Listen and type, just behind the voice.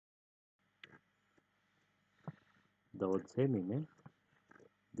да одземиме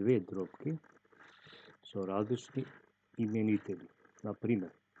две дропки со различни именители. На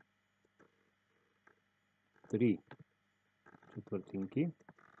пример, 3 четвртинки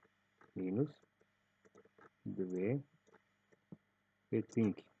минус 2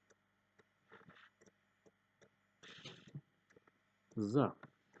 петинки. За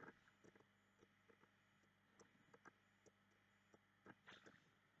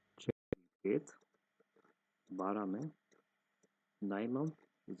 5 бараме најмал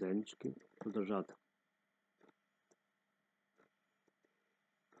заеднички содржател.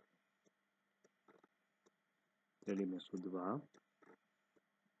 Делиме со 2,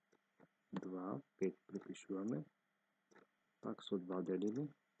 5 препишуваме, пак со 2 делиме,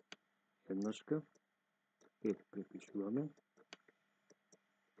 еднашка, 5 препишуваме,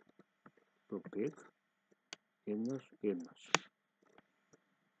 со 5, еднаш.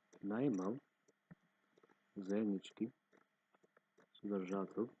 Најмал заеднички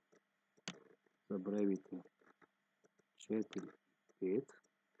содржател за броевите 4 и 5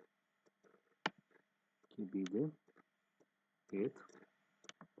 ќе биде 5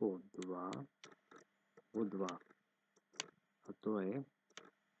 по 2 по 2, а тоа е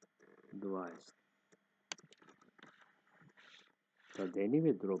 20.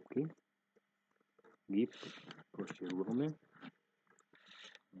 Дадениве дропки ги прошируваме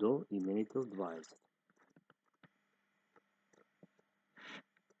до именител 20.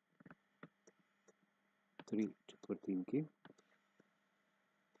 Три четвртинки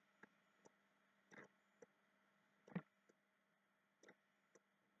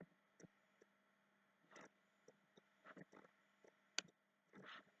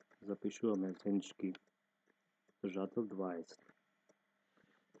запишуваме заеднички содржател 20.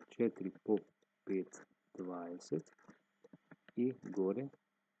 4 по 5 20 и горе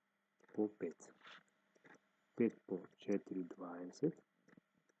по 5. 5 по 4 20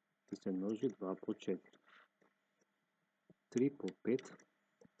 и се множи 2 по 4. 3 по 5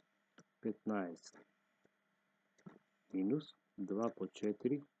 15 минус 2 по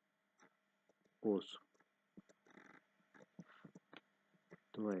 4 8.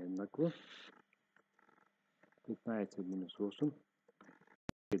 Това е еднакво 15 минус 8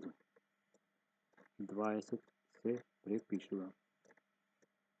 7. 20 се препишува.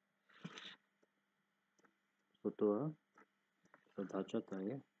 Со тоа задачата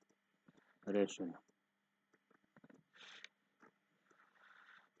е решена.